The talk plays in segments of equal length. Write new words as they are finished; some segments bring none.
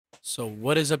So,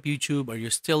 what is up, YouTube? Are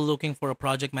you still looking for a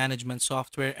project management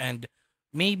software? And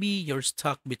maybe you're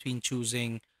stuck between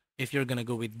choosing if you're going to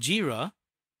go with Jira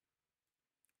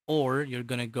or you're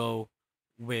going to go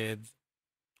with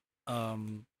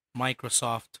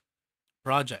Microsoft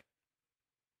Project.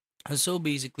 And so,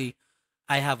 basically,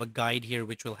 I have a guide here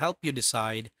which will help you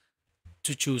decide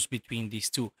to choose between these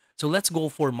two. So let's go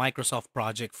for Microsoft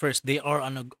Project first. They are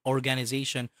an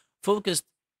organization focused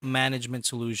management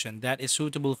solution that is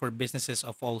suitable for businesses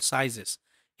of all sizes.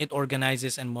 It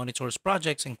organizes and monitors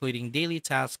projects, including daily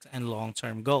tasks and long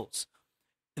term goals.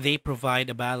 They provide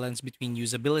a balance between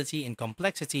usability and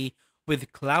complexity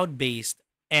with cloud based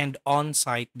and on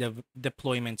site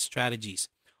deployment strategies.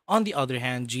 On the other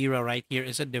hand, Jira right here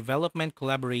is a development,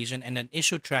 collaboration, and an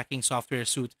issue tracking software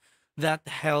suite that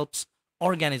helps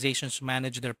organizations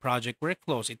manage their project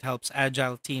workflows. It helps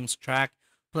agile teams track,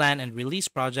 plan, and release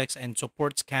projects and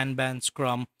supports Kanban,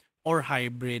 Scrum, or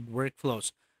hybrid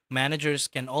workflows. Managers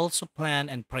can also plan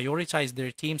and prioritize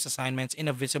their team's assignments in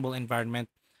a visible environment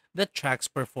that tracks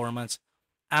performance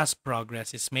as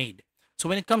progress is made. So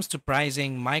when it comes to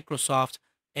pricing, Microsoft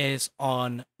is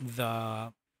on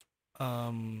the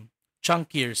um,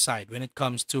 chunkier side when it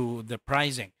comes to the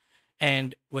pricing.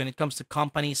 And when it comes to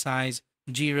company size,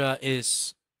 Jira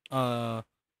is uh,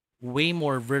 way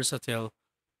more versatile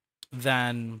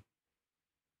than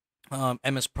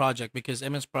MS Project because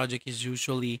MS Project is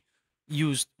usually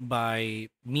used by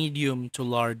medium to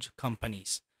large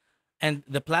companies. And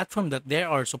the platform that they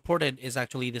are supported is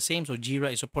actually the same. So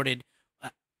Jira is supported uh,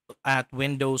 at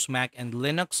Windows, Mac, and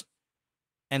Linux,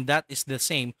 and that is the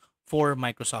same for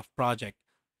Microsoft Project.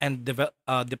 And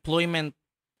deployment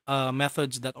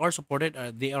methods that are supported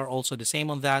they are also the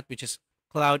same on that, which is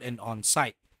cloud and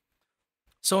on-site.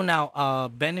 So now,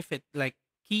 benefit like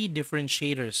key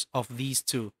differentiators of these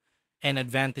two and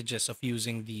advantages of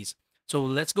using these. So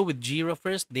let's go with Jira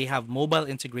first. They have mobile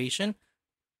integration,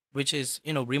 which is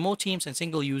remote teams and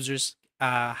single users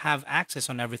have access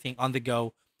on everything on the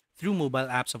go through mobile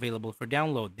apps available for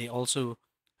download. They also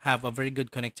have a very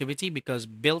good connectivity because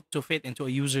built to fit into a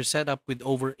user setup with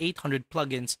over 800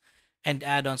 plugins and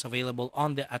add-ons available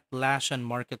on the Atlassian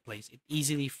marketplace. It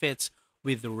easily fits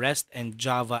with the REST and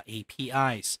Java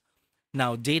APIs.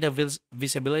 Now, data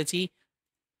visibility,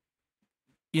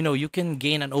 you can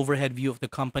gain an overhead view of the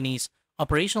company's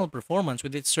operational performance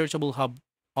with its searchable hub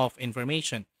of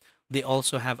information. They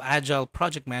also have agile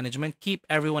project management, keep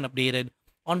everyone updated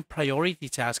on priority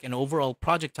tasks and overall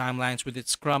project timelines with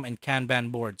its Scrum and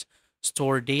Kanban boards.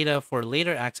 Store data for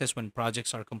later access when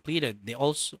projects are completed.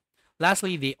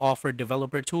 Lastly, they offer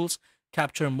developer tools,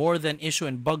 capture more than issue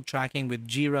and bug tracking with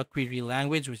Jira Query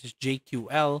Language, which is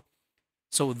JQL,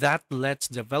 so that lets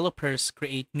developers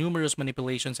create numerous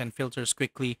manipulations and filters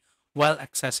quickly while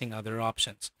accessing other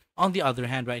options. On the other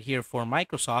hand, right here for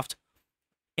Microsoft,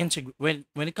 when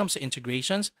it comes to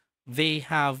integrations, they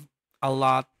have a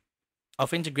lot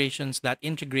of integrations that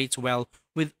integrates well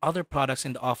with other products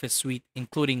in the Office suite,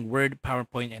 including Word,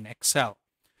 PowerPoint, and Excel.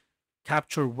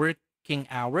 Capture working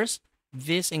hours.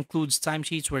 This includes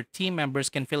timesheets where team members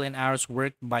can fill in hours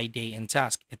worked by day and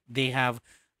task. They have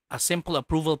a simple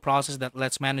approval process that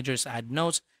lets managers add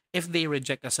notes if they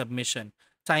reject a submission.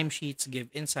 Timesheets give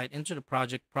insight into the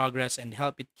project progress and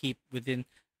help it keep within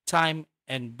time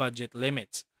and budget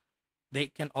limits. They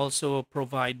can also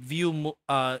provide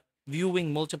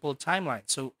viewing multiple timelines.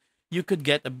 So you could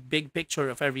get a big picture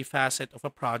of every facet of a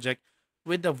project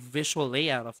with a visual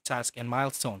layout of tasks and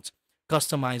milestones.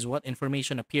 Customize what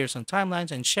information appears on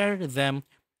timelines and share them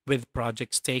with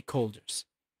project stakeholders.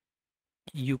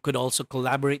 You could also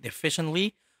collaborate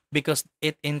efficiently because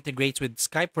it integrates with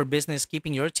Skype for Business,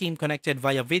 keeping your team connected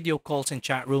via video calls and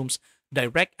chat rooms.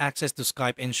 Direct access to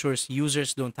Skype ensures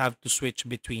users don't have to switch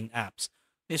between apps.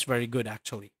 This is very good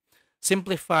actually.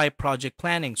 Simplify project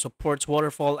planning, supports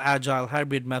waterfall, agile,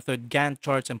 hybrid method, Gantt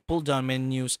charts, and pull down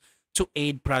menus to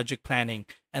aid project planning,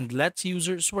 and lets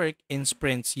users work in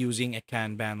sprints using a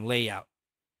Kanban layout.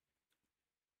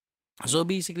 So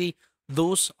basically,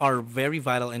 those are very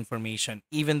vital information.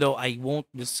 Even though I won't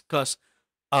discuss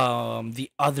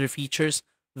the other features,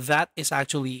 that is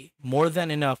actually more than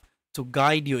enough to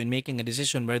guide you in making a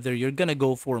decision whether you're gonna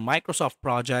go for Microsoft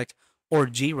Project or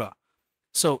Jira.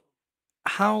 So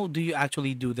how do you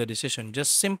actually do the decision?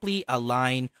 Just simply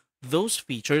align those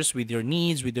features with your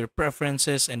needs, with your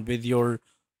preferences, and with your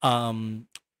um,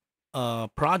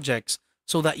 projects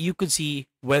so that you could see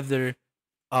whether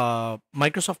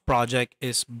Microsoft Project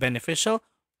is beneficial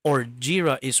or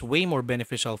Jira is way more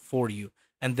beneficial for you.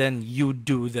 And then you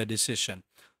do the decision.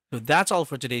 So that's all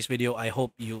for today's video. I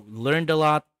hope you learned a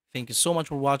lot. Thank you so much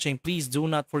for watching. Please do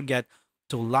not forget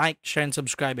to like, share, and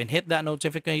subscribe, and hit that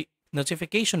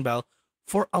notification bell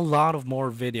for a lot of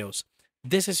more videos.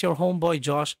 This is your homeboy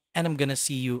Josh, and I'm gonna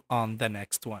see you on the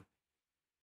next one.